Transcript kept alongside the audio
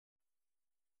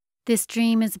This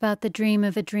dream is about the dream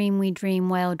of a dream we dream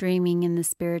while dreaming in the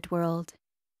spirit world.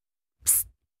 Psst!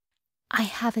 I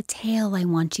have a tale I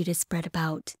want you to spread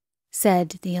about,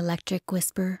 said the electric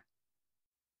whisper.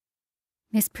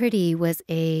 Miss Pretty was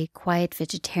a quiet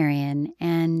vegetarian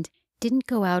and didn't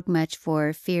go out much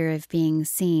for fear of being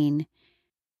seen.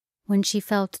 When she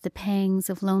felt the pangs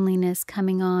of loneliness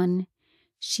coming on,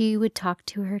 she would talk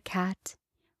to her cat,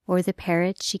 or the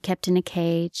parrot she kept in a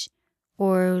cage,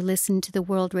 or listen to the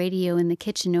world radio in the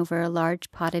kitchen over a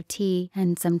large pot of tea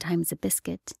and sometimes a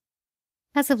biscuit.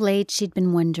 As of late, she'd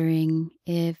been wondering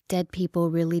if dead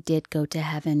people really did go to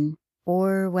heaven,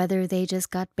 or whether they just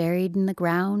got buried in the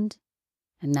ground,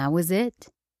 and that was it.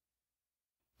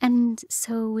 And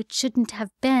so it shouldn't have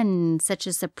been such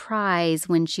a surprise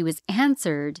when she was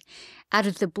answered out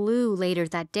of the blue later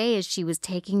that day as she was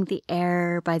taking the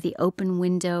air by the open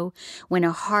window when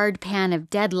a hard pan of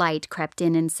dead light crept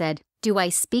in and said, "Do I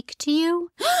speak to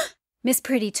you?" Miss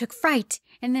Pretty took fright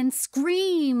and then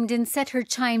screamed and set her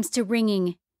chimes to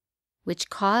ringing, which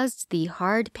caused the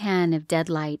hard pan of dead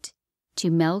light to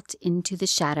melt into the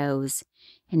shadows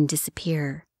and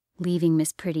disappear, leaving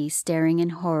Miss Pretty staring in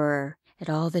horror at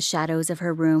all the shadows of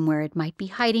her room where it might be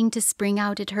hiding to spring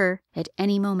out at her at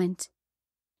any moment.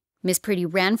 Miss Pretty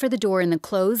ran for the door in the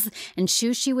clothes and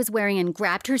shoes she was wearing and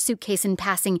grabbed her suitcase in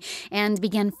passing and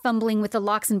began fumbling with the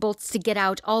locks and bolts to get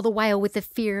out, all the while with the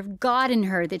fear of God in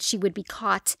her that she would be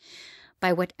caught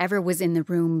by whatever was in the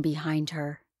room behind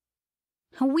her.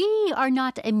 "We are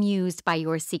not amused by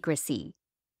your secrecy,"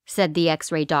 said the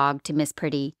X-ray dog to Miss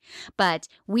Pretty, "but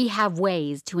we have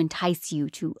ways to entice you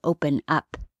to open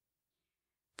up.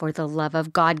 For the love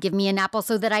of God, give me an apple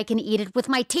so that I can eat it with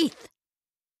my teeth,"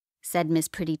 said Miss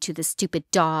Pretty to the stupid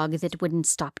dog that wouldn't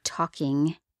stop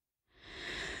talking.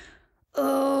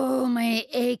 "Oh, my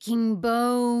aching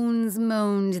bones,"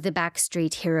 moaned the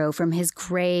backstreet hero from his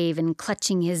grave and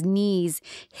clutching his knees,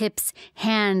 hips,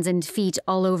 hands, and feet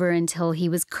all over until he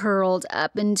was curled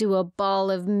up into a ball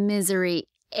of misery,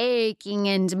 aching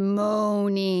and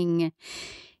moaning.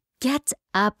 "Get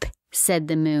up," said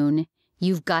the moon.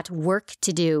 "You've got work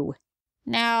to do."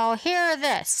 "Now hear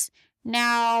this.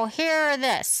 Now hear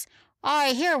this.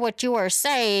 I hear what you are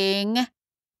saying,"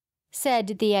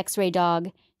 said the X-ray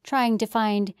dog, trying to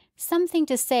find something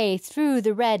to say through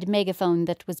the red megaphone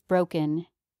that was broken.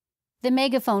 The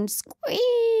megaphone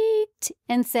squeaked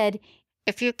and said,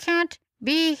 "If you can't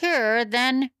be here,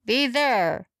 then be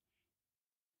there."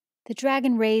 The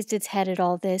dragon raised its head at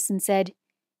all this and said,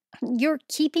 "You're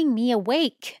keeping me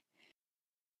awake."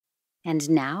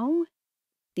 And now,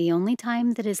 the only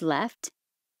time that is left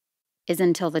is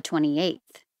until the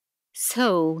 28th.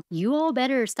 So you all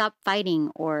better stop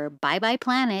fighting or bye-bye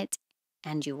planet,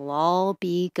 and you'll all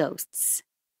be ghosts.